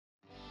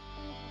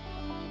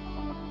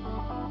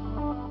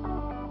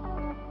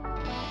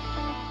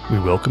We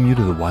welcome you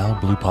to the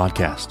Wild Blue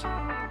Podcast,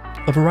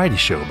 a variety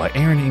show by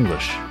Aaron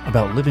English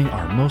about living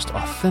our most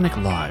authentic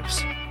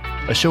lives.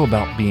 A show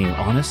about being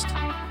honest,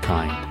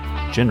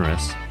 kind,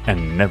 generous,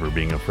 and never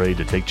being afraid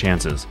to take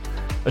chances.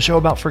 A show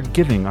about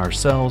forgiving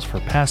ourselves for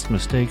past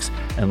mistakes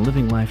and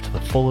living life to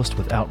the fullest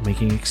without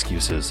making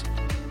excuses.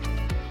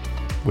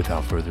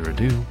 Without further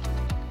ado,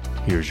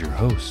 here's your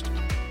host,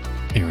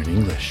 Aaron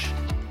English.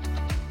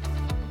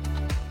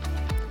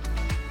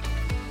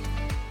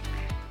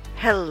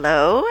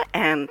 Hello,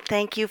 and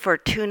thank you for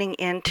tuning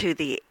in to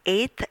the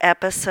 8th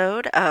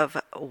episode of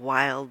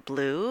Wild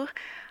Blue.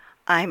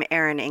 I'm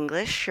Aaron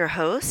English, your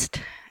host,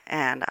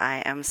 and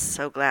I am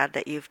so glad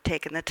that you've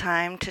taken the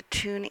time to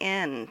tune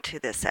in to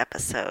this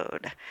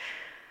episode.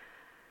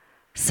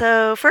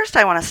 So first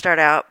I want to start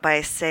out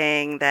by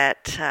saying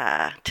that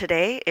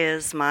today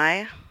is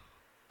my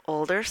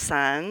older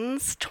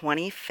son's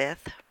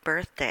 25th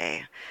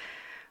birthday.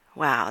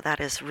 Wow, that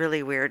is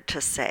really weird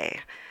to say.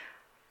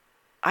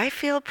 I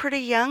feel pretty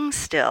young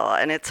still,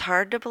 and it's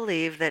hard to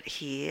believe that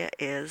he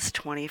is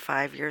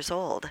 25 years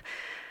old.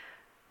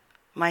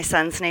 My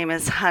son's name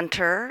is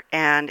Hunter,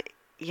 and,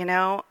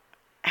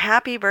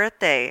 happy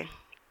birthday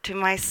to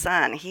my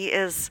son. He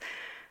is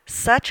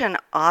such an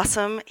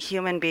awesome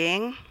human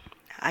being.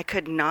 I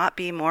could not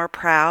be more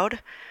proud.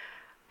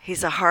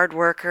 He's a hard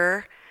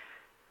worker.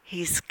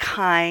 He's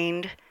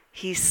kind.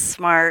 He's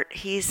smart.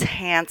 He's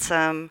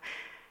handsome.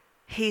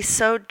 He's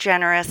so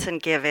generous and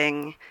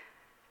giving.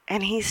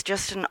 And he's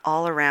just an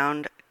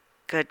all-around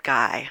good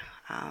guy.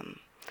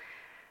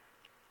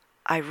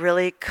 I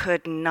really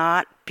could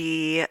not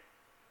be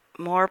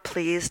more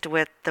pleased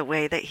with the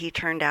way that he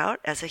turned out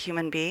as a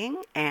human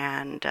being,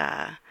 and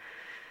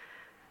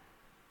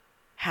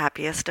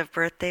happiest of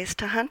birthdays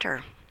to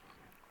Hunter.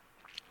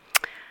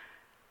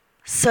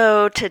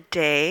 So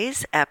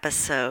today's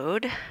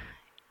episode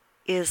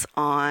is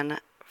on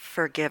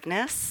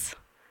forgiveness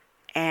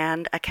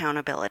and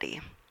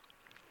accountability.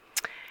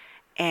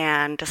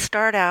 And to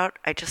start out,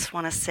 I just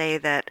want to say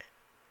that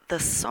the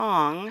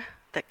song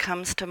that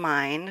comes to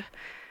mind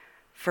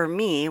for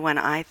me when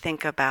I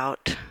think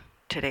about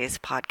today's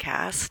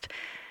podcast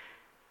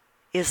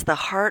is The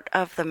Heart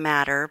of the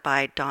Matter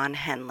by Don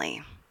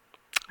Henley.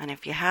 And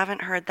if you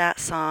haven't heard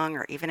that song,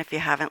 or even if you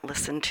haven't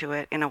listened to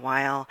it in a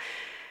while,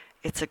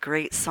 it's a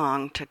great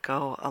song to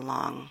go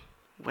along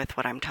with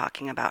what I'm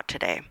talking about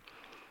today.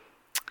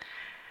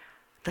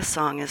 The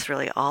song is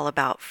really all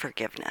about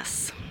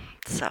forgiveness.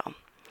 So,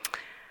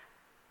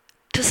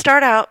 to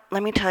start out,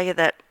 let me tell you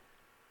that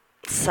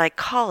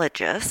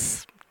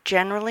psychologists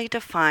generally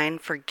define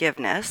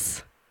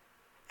forgiveness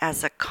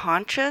as a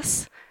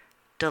conscious,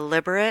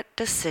 deliberate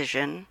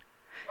decision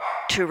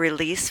to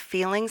release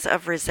feelings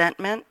of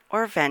resentment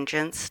or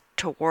vengeance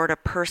toward a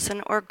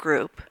person or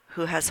group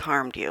who has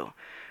harmed you,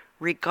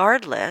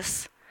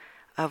 regardless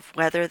of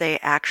whether they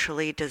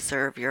actually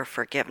deserve your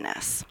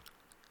forgiveness.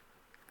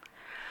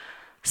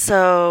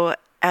 So,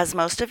 as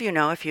most of you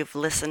know, if you've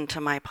listened to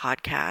my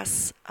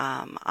podcasts,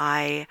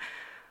 I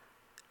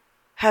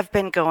have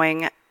been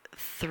going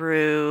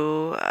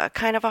through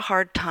kind of a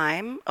hard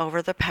time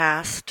over the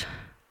past,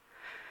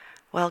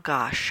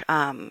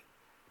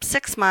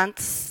 6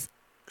 months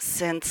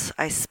since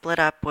I split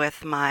up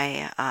with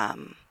my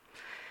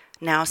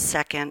now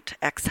second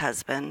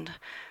ex-husband.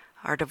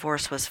 Our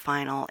divorce was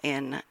final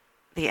in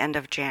the end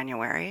of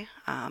January.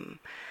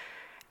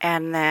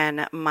 And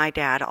then my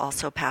dad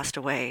also passed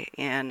away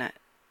in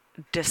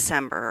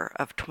December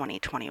of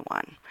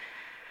 2021.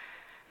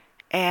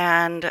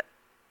 And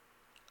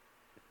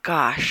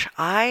gosh,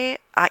 I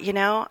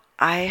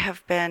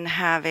have been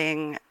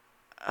having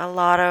a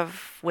lot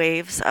of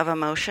waves of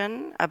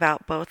emotion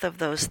about both of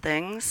those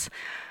things,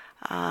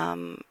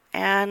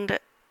 and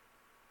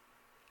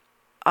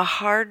a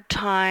hard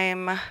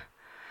time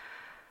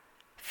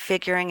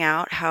figuring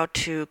out how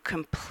to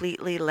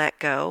completely let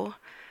go,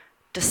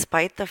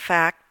 despite the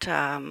fact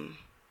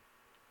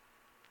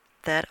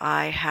that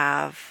I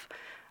have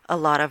a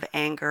lot of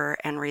anger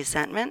and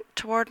resentment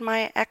toward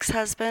my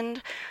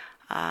ex-husband.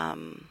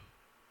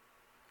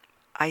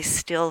 I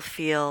still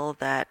feel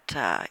that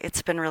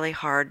it's been really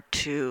hard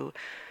to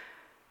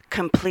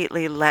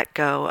completely let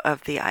go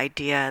of the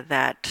idea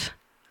that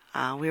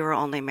we were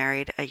only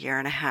married a year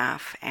and a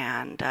half,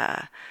 and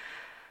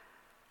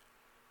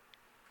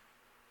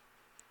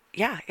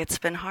it's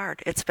been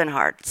hard. It's been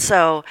hard.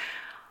 So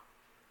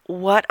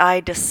what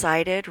I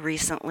decided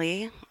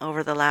recently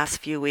over the last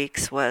few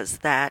weeks was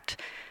that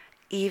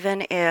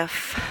even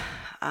if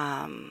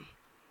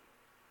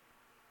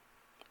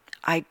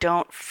I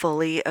don't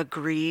fully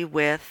agree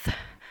with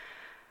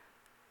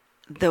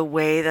the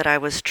way that I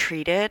was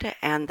treated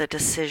and the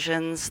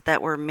decisions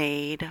that were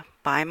made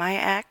by my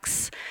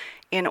ex,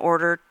 in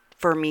order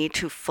for me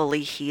to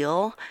fully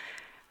heal,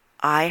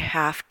 I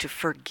have to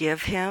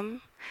forgive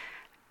him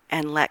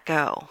and let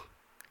go.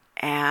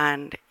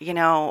 And,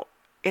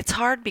 it's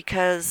hard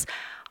because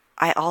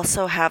I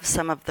also have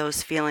some of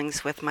those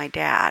feelings with my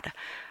dad.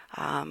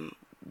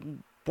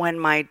 When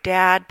my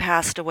dad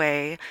passed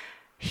away,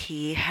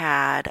 He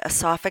had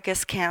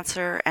esophagus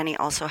cancer, and he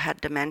also had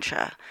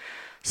dementia.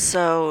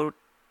 So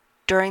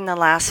during the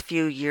last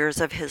few years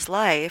of his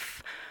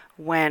life,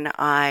 when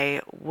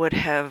I would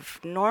have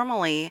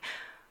normally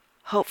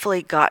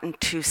hopefully gotten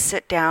to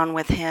sit down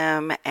with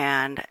him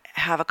and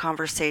have a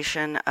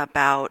conversation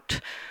about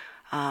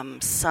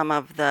some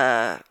of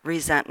the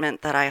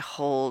resentment that I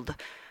hold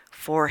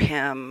for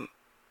him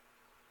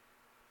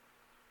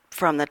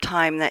from the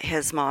time that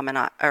his mom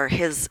and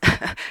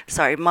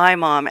my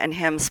mom and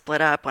him split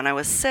up when I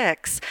was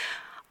 6,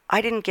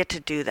 I didn't get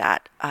to do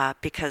that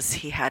because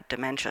he had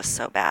dementia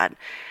so bad.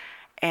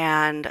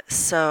 And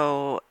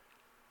so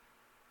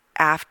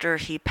after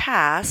he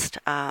passed,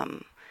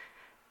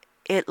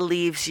 it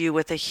leaves you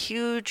with a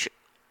huge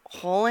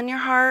hole in your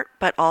heart,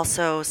 but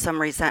also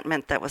some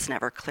resentment that was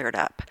never cleared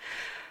up.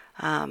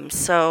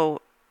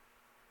 So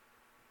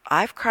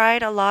I've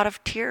cried a lot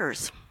of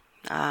tears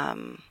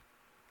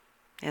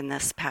in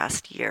this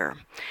past year.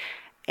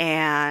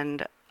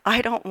 And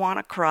I don't want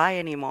to cry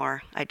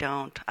anymore. I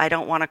don't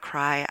want to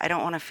cry. I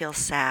don't want to feel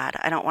sad.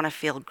 I don't want to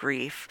feel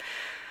grief.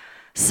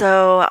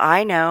 So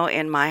I know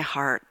in my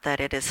heart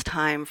that it is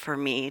time for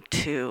me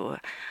to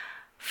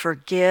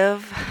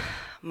forgive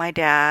my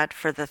dad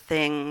for the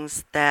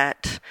things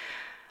that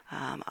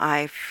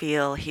I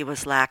feel he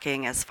was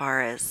lacking as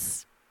far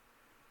as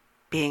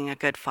being a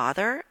good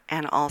father,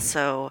 and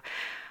also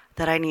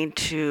that I need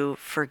to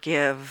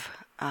forgive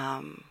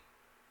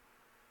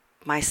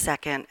my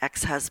second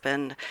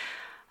ex-husband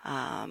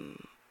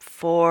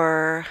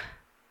for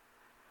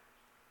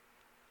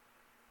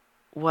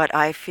what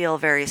I feel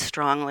very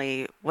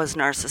strongly was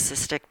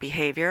narcissistic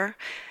behavior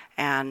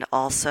and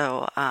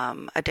also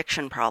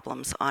addiction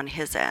problems on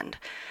his end.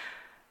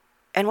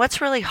 And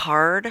what's really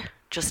hard,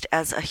 just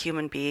as a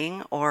human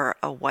being or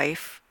a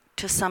wife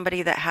to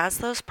somebody that has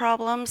those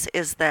problems,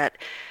 is that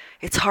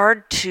it's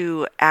hard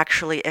to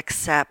actually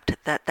accept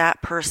that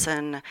that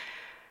person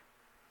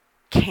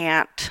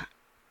can't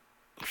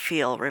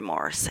feel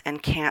remorse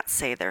and can't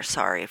say they're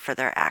sorry for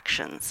their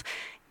actions,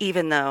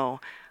 even though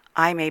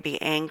I may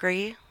be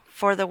angry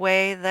for the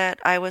way that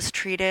I was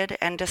treated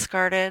and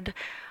discarded.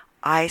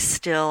 I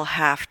still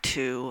have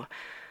to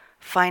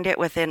find it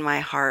within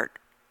my heart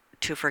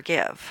to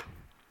forgive.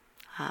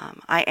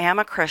 I am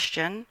a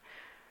Christian,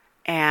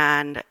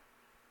 and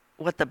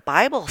what the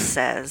Bible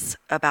says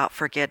about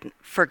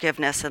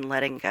forgiveness and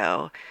letting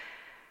go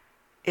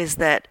is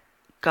that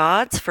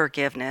God's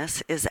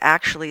forgiveness is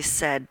actually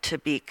said to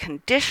be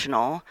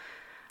conditional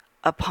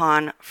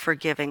upon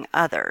forgiving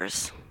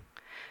others.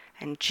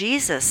 And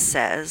Jesus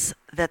says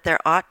that there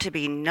ought to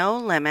be no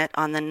limit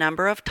on the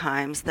number of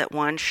times that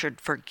one should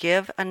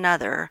forgive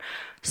another,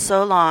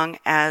 so long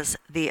as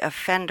the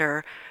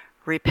offender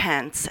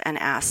repents and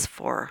asks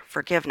for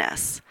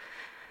forgiveness.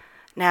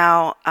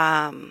 Now,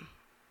 I'm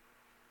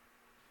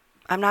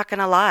not going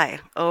to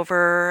lie.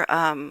 Over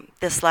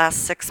this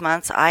last 6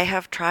 months, I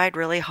have tried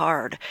really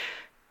hard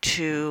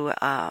to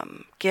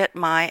get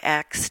my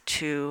ex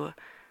to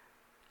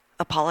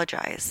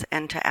apologize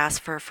and to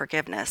ask for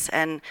forgiveness.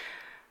 And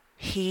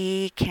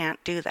he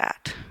can't do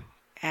that.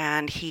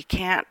 And he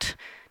can't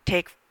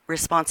take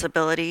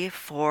responsibility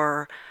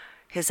for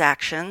his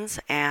actions.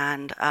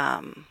 And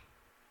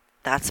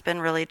that's been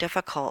really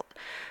difficult.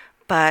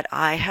 But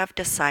I have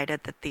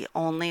decided that the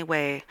only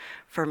way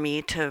for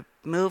me to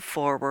move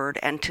forward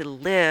and to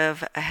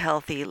live a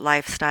healthy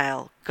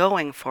lifestyle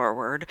going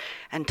forward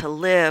and to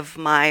live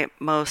my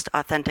most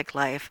authentic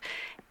life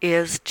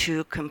is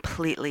to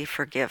completely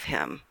forgive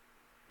him.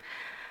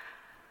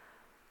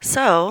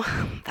 So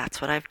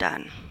that's what I've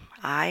done.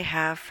 I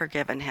have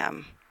forgiven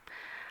him.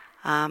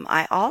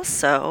 I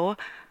also,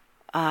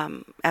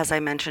 as I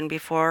mentioned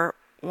before,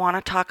 want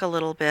to talk a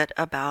little bit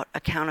about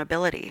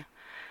accountability.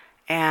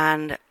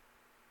 And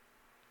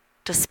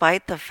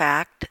despite the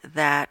fact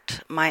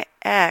that my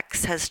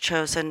ex has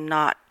chosen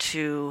not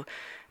to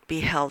be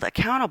held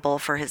accountable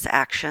for his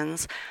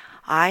actions,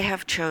 I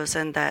have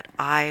chosen that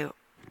I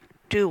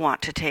do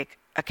want to take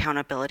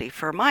accountability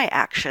for my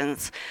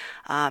actions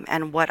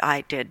and what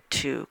I did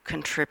to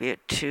contribute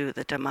to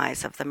the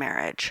demise of the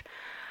marriage.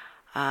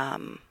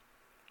 I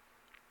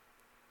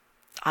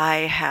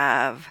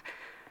have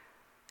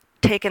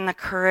taken the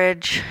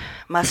courage,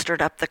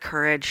 mustered up the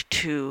courage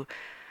to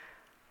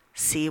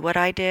see what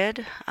I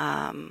did,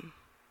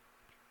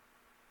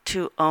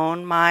 to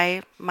own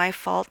my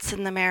faults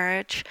in the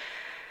marriage,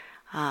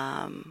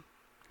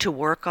 to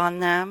work on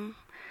them,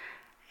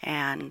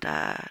 and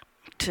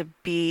to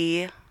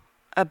be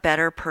a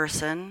better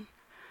person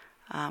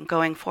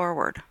going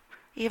forward.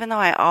 Even though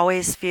I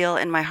always feel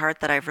in my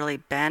heart that I've really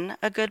been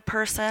a good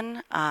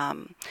person,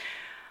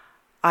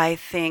 I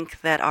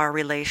think that our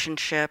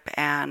relationship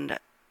and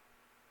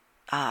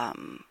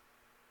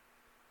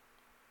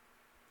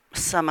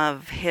some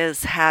of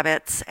his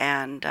habits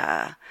and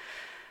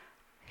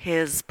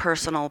his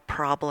personal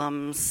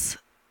problems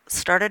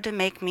started to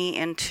make me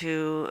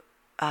into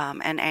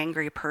an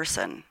angry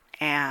person.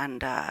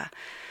 And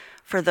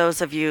for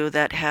those of you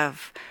that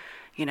have,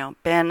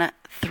 been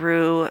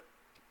through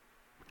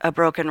a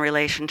broken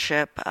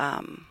relationship,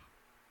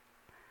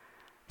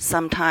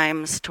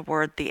 sometimes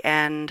toward the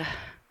end,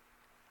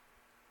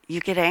 you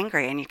get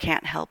angry and you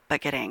can't help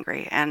but get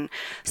angry. And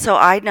so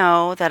I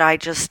know that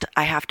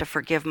I have to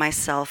forgive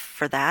myself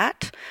for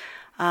that.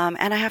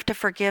 And I have to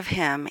forgive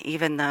him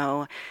even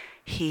though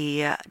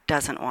he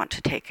doesn't want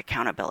to take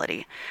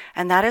accountability.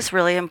 And that is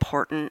really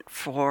important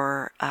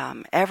for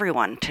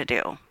everyone to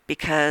do,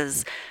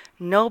 because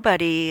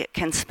nobody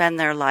can spend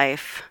their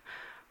life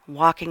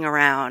walking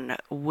around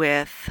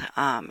with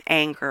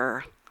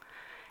anger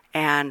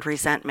and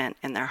resentment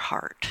in their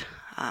heart.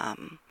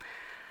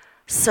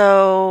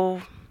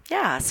 So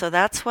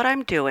that's what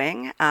I'm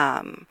doing.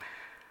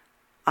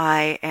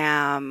 I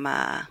am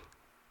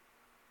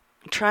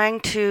trying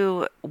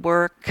to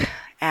work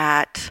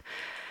at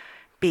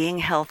being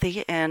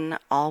healthy in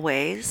all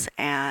ways,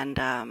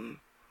 and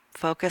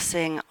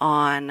focusing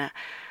on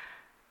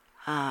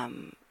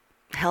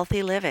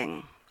healthy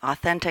living,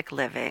 authentic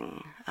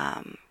living,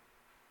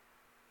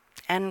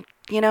 and,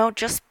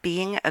 just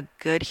being a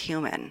good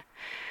human.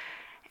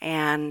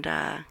 And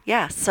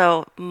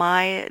so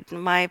my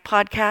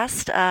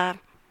podcast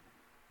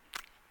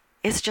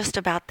is just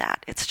about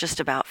that. It's just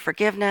about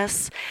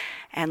forgiveness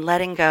and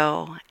letting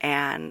go,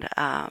 and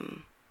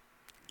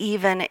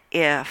even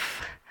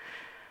if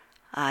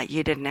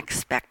you didn't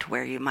expect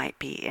where you might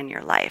be in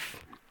your life.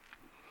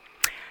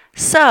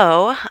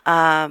 So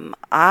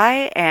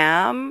I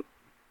am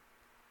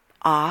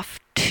off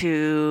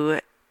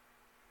to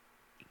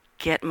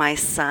get my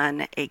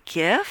son a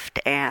gift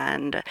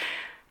and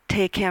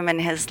take him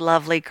and his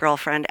lovely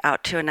girlfriend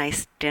out to a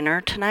nice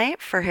dinner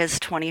tonight for his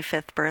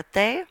 25th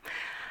birthday.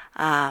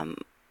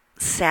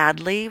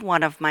 Sadly,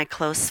 one of my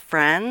close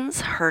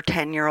friends, her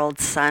 10-year-old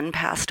son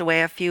passed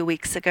away a few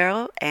weeks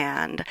ago,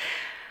 and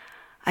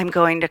I'm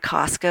going to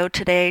Costco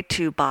today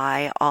to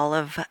buy all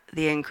of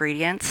the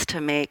ingredients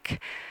to make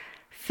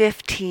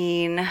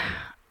 15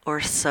 or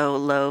so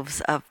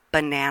loaves of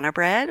banana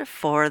bread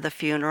for the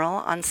funeral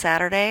on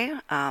Saturday.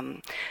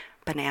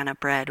 Banana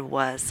bread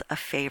was a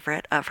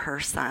favorite of her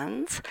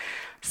son's,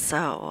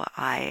 so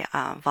I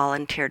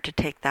volunteered to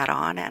take that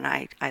on, and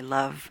I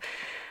love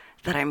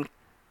that I'm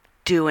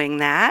doing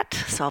that.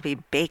 So I'll be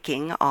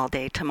baking all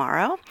day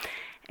tomorrow,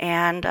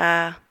 and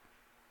I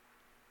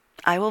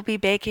will be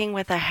baking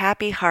with a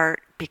happy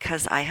heart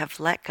because I have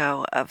let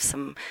go of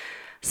some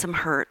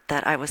hurt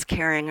that I was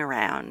carrying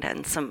around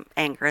and some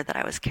anger that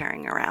I was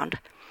carrying around.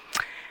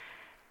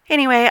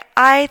 Anyway,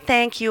 I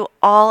thank you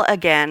all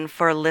again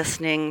for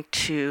listening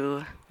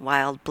to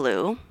Wild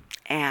Blue,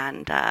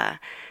 and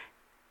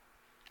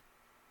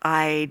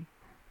I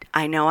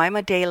know I'm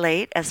a day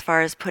late as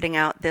far as putting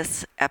out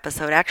this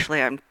episode.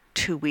 Actually, I'm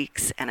 2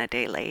 weeks and a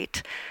day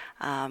late.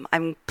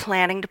 I'm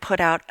planning to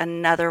put out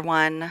another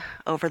one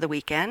over the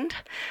weekend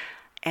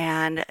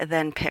and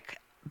then pick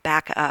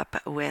back up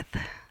with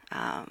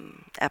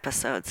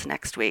episodes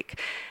next week.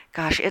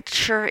 Gosh, it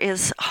sure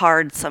is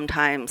hard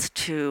sometimes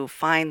to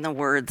find the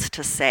words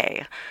to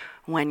say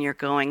when you're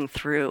going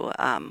through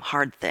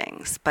hard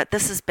things. But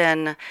this has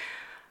been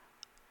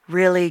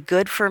really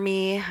good for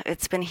me.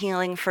 It's been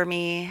healing for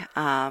me.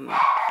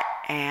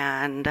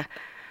 And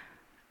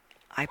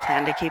I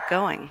plan to keep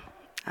going.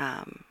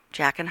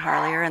 Jack and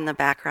Harley are in the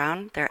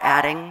background. They're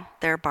adding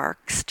their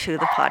barks to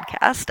the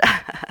podcast.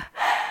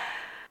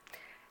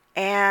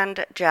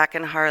 And Jack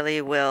and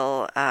Harley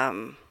will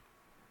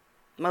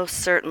most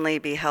certainly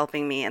be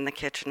helping me in the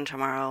kitchen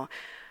tomorrow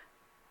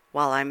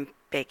while I'm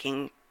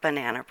baking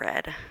banana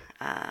bread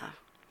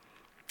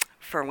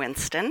for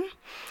Winston,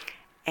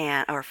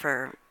 or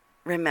for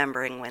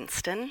remembering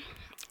Winston.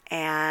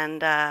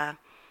 And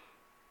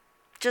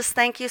just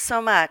thank you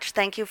so much.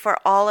 Thank you for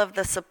all of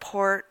the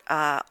support,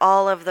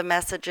 all of the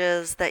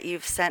messages that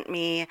you've sent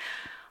me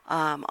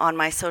on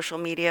my social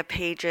media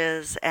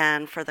pages,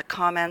 and for the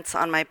comments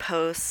on my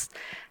posts.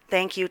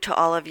 Thank you to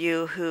all of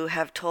you who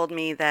have told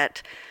me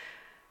that,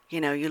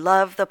 you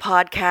love the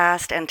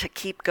podcast and to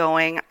keep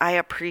going. I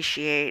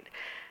appreciate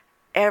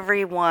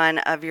every one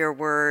of your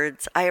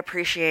words. I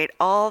appreciate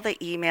all the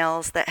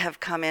emails that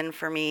have come in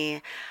for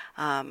me,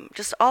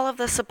 just all of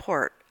the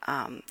support.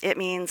 It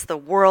means the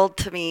world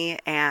to me,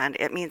 and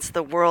it means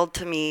the world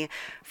to me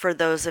for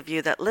those of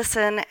you that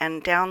listen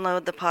and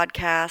download the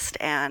podcast.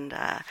 And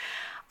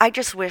I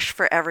just wish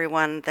for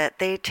everyone that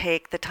they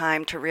take the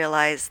time to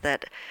realize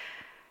that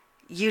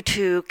you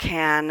too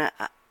can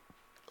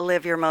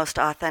live your most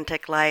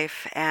authentic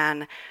life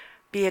and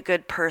be a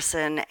good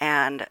person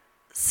and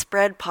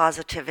spread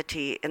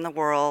positivity in the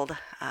world,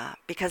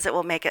 because it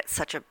will make it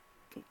such a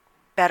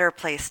better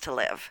place to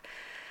live.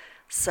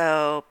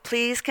 So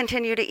please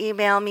continue to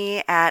email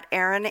me at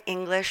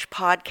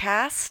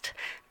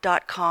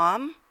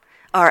erinenglishpodcast.com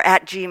or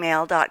at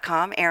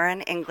gmail.com,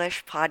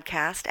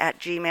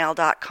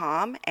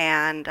 erinenglishpodcast@gmail.com,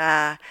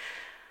 and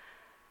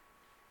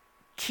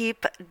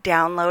keep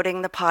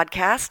downloading the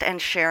podcast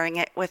and sharing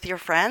it with your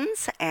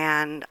friends,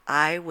 and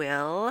I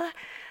will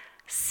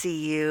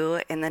see you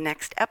in the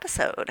next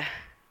episode.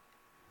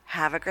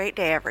 Have a great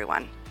day,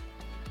 everyone.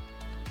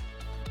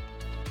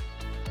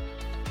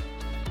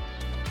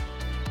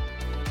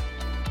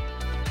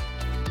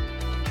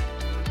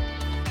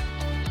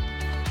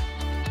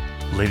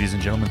 Ladies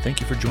and gentlemen,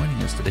 thank you for joining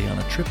us today on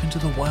a trip into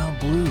the Wild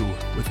Blue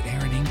with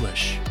Aaron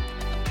English.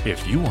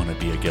 If you want to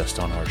be a guest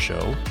on our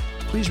show,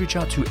 please reach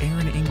out to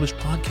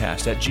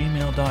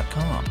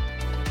aaronenglishpodcast@gmail.com.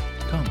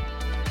 Come,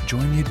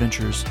 join the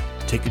adventures,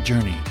 take a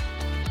journey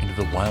into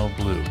the Wild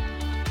Blue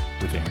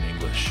with Aaron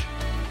English.